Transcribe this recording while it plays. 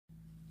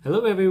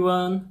Hello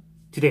everyone!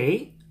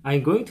 Today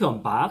I'm going to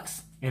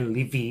unbox and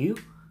review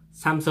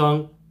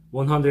Samsung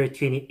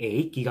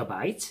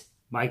 128GB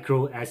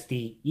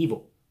microSD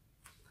Evo.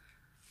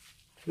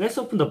 Let's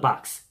open the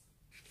box.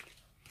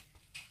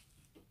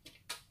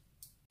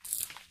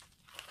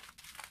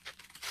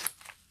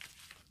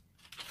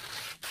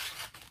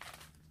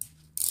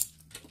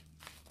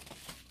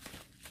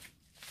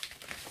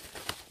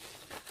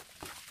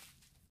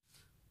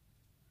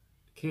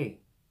 Okay,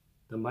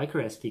 the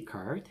microSD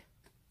card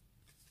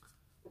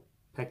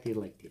packed it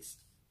like this.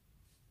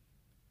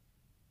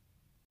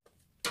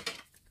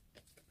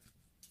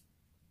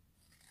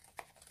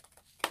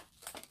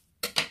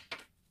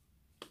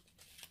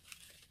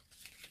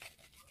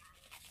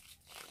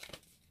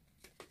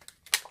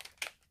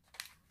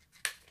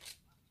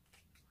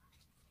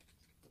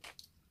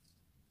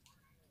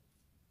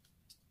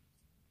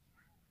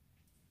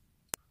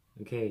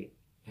 Okay,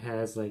 it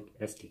has like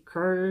SD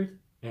card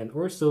and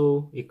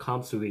also it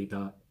comes with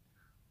a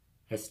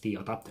SD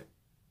adapter.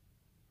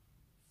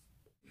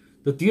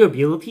 The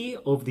durability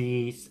of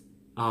this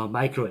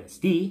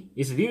microSD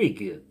is really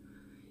good.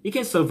 It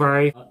can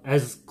survive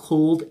as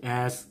cold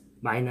as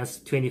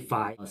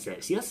 -25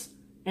 Celsius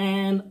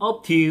and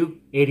up to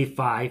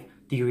 85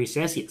 degrees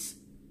Celsius.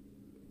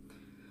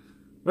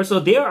 Also,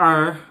 there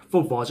are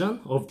 4 versions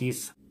of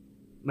this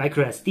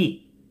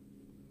microSD.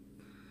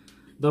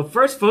 The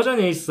first version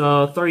is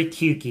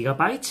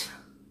 32GB,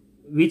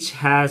 which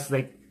has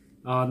like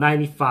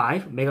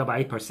 95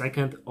 megabytes per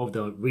second of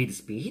the read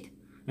speed.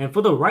 And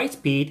for the write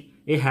speed,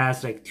 it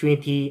has like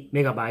 20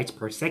 megabytes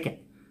per second.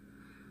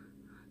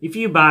 If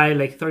you buy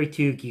like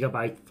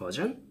 32GB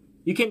version,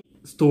 you can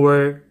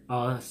store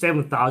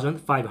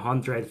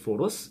 7,500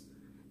 photos.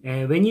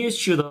 And when you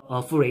shoot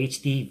a full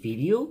HD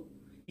video,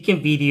 you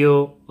can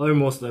video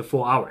almost like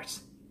 4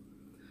 hours.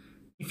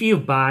 If you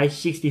buy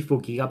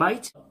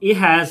 64GB, it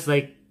has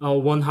like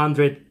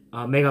 100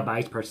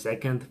 megabytes per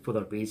second for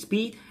the read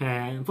speed.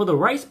 And for the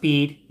write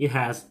speed, it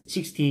has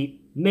 60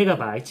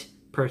 megabytes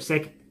per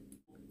second.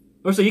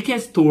 Also, you can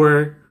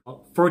store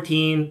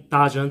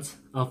 14,000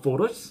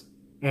 photos,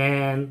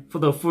 and for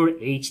the full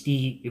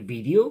HD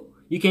video,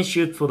 you can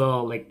shoot for the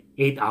like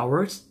 8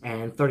 hours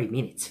and 30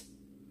 minutes.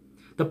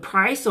 The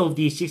price of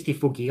the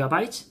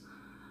 64GB,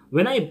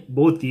 when I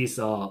bought this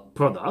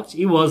product,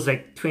 it was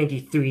like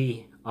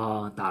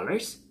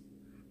 $23,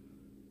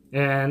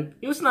 and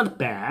it was not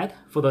bad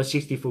for the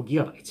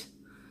 64GB.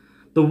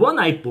 The one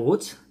I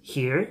bought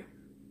here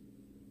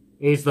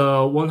is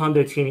the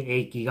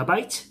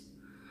 128GB.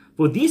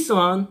 For this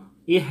one,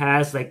 it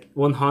has like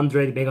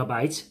 100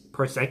 megabytes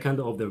per second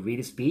of the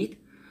read speed.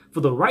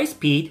 For the write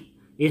speed,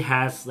 it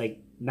has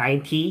like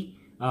 90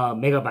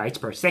 megabytes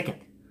per second.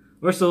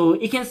 Also,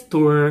 it can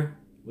store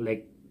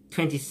like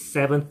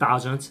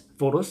 27,000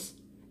 photos.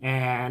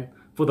 And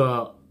for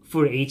the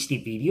full HD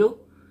video,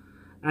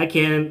 I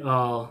can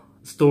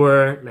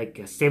store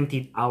like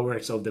 17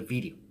 hours of the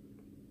video.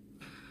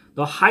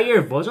 The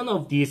higher version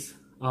of this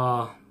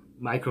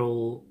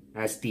micro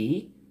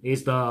SD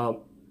is the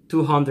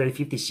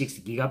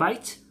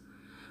 256GB,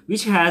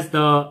 which has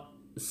the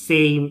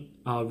same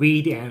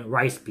read and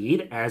write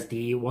speed as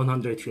the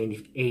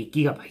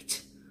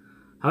 128GB.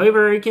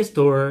 However, it can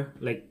store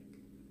like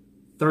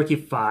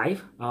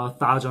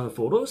 35,000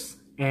 photos,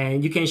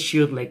 and you can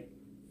shoot like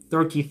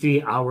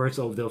 33 hours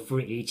of the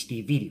full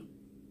HD video.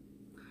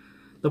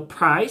 The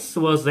price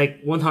was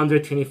like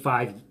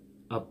 125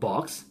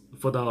 bucks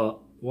for the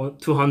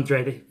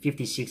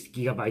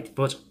 256GB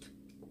version.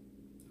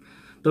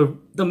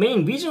 The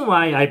main reason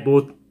why I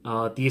bought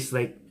this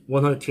like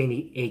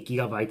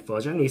 128GB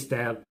version is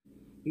that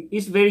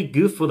it's very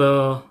good for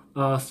the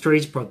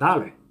storage per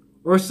dollar.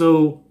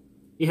 Also,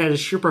 it has a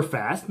super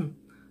fast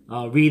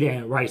read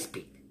and write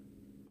speed.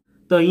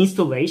 The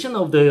installation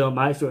of the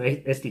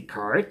microSD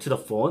card to the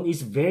phone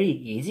is very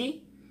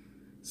easy.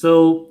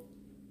 So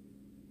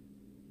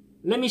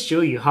let me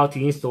show you how to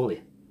install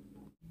it.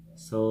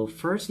 So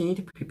first you need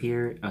to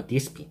prepare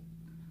this pin.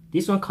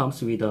 This one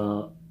comes with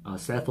a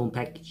cell phone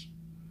package.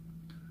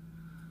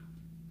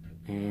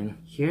 And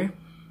here,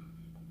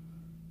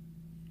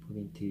 put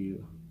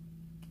into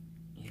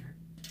here,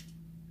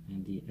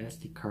 and the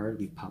SD card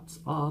pops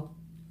up,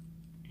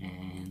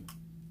 and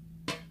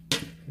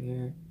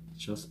here,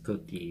 just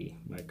put the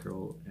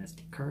micro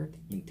SD card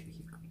into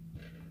here,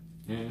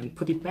 and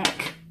put it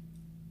back.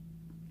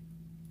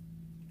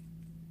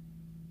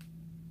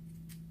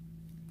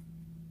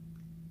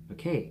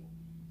 Okay,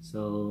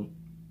 so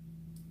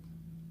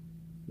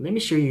let me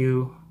show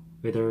you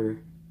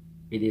whether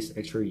it is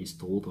actually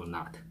installed or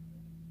not.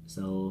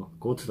 So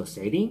go to the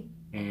setting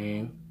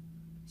and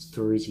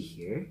storage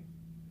here.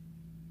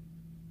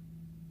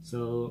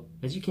 So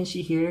as you can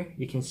see here,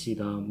 you can see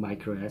the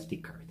micro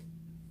SD card.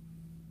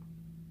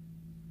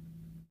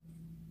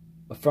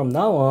 From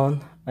now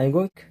on, I'm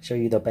going to show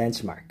you the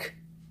benchmark.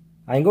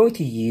 I'm going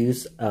to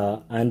use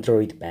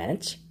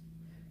AndroBench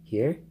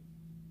here.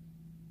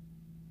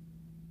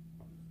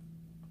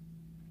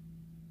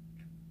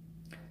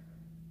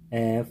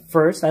 And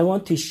first, I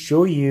want to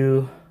show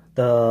you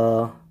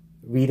the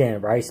read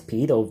and write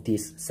speed of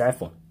this cell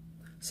phone.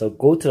 So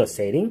go to the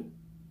setting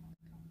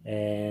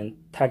and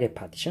target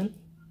partition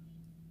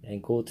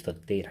and go to the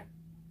data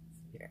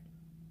here.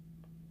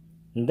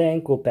 And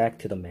then go back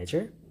to the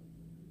measure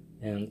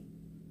and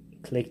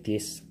click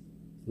this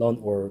run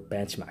or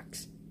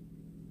benchmarks.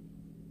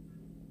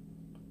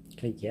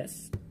 Click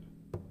yes.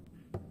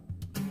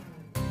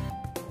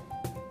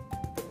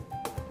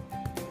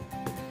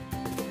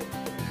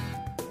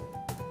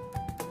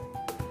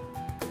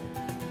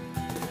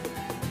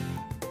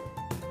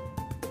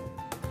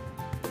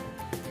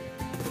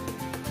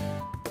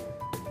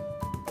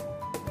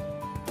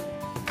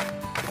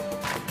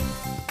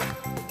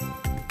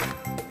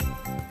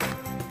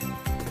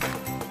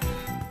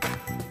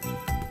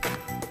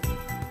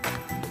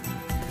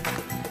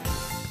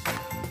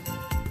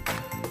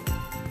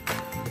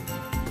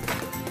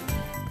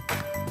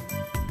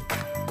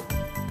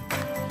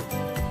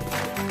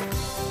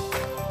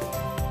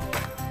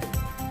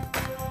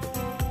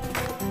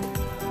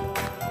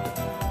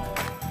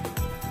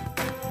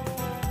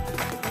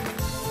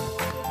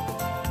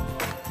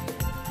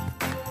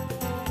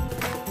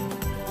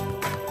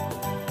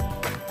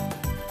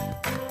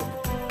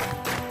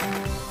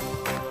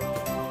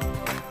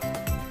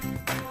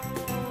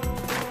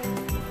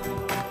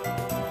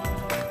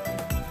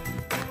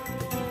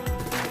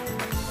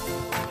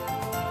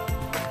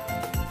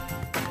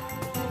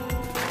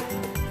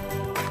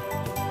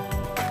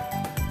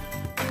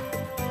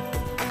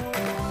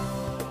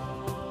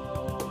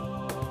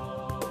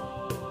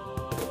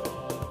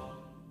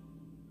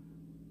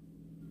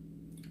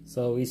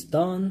 So it's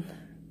done,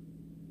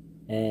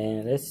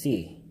 and let's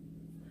see.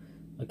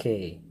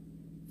 Okay,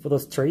 for the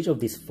storage of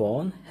this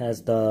phone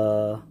has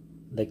the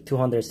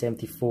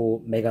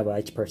 274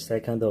 megabytes per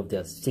second of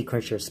the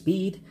sequential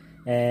speed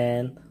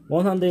and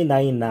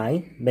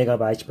 199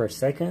 megabytes per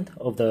second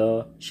of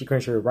the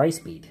sequential write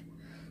speed,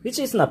 which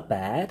is not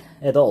bad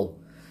at all.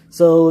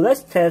 So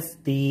let's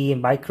test the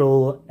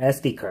micro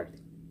SD card.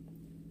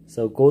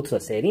 So go to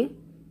the setting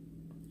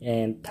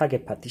and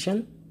target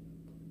partition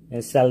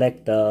and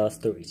select the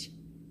storage.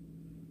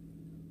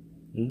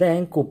 And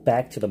then go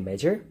back to the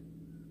measure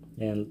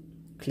and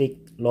click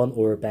run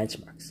or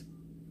benchmarks.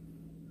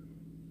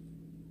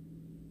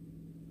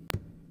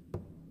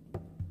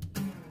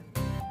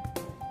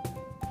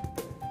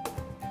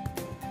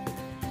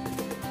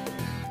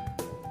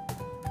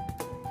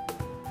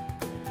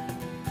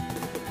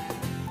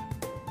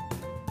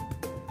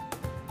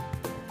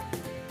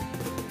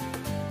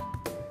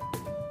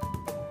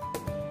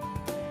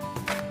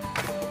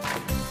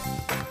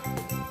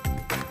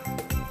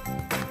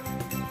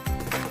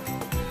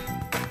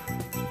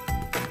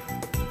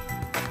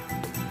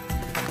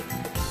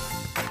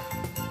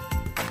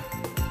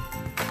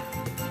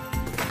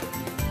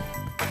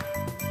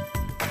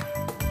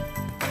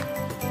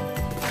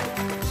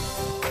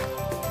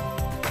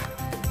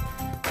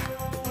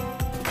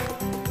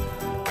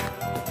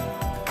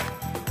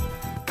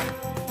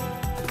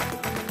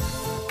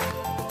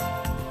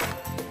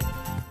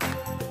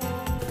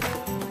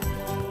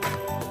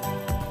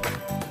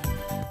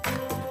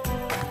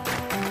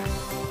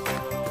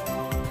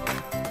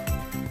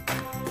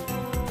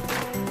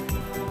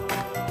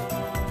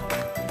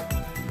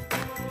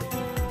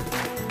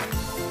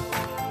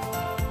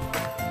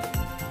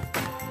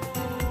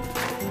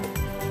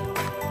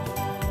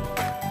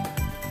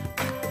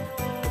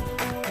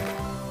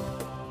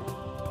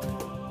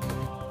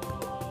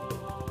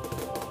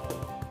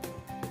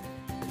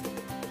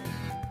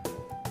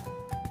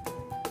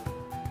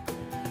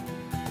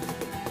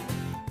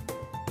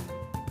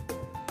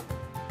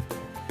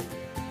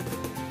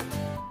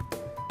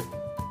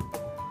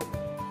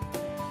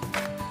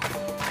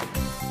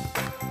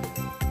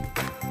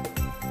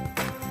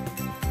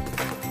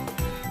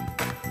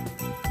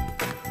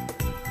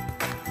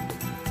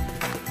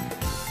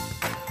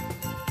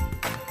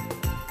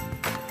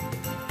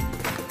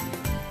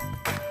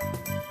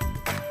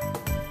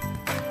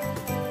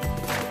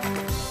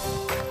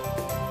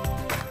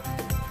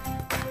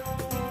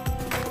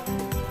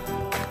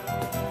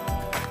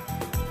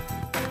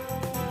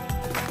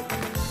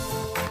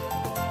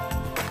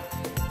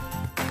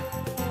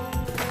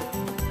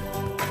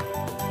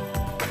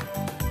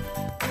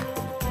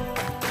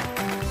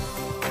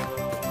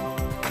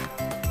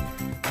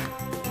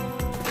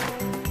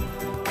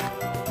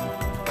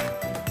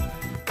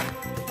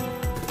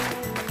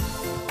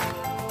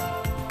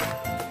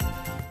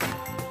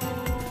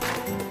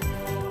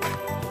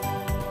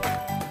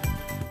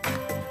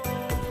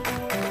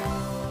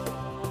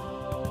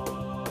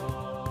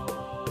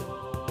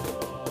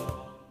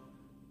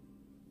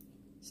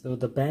 So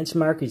the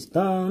benchmark is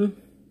done,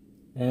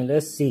 and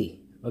let's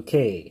see.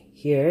 Okay,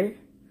 here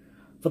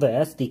for the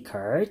SD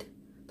card,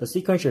 the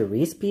sequential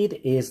read speed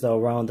is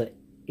around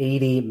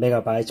 80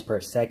 megabytes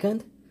per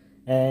second,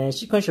 and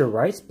sequential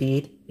write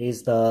speed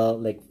is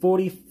the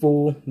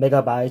 44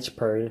 megabytes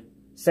per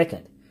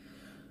second,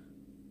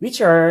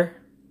 which are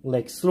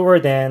slower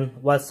than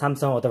what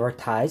Samsung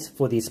advertised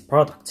for this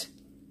product.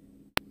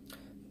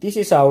 this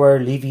is our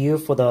review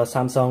for the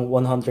Samsung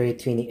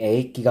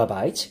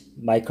 128GB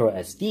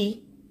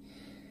microSD.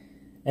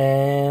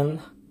 And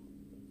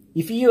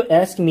if you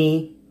ask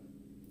me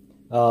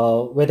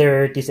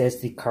whether this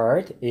SD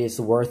card is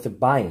worth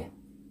buying,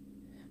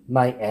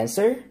 my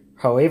answer,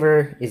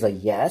 however, is a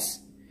yes,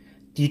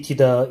 due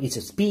to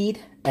its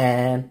speed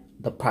and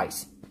the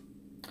price.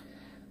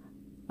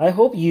 I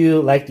hope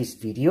you like this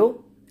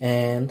video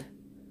and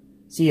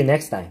see you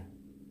next time.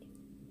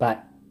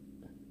 Bye.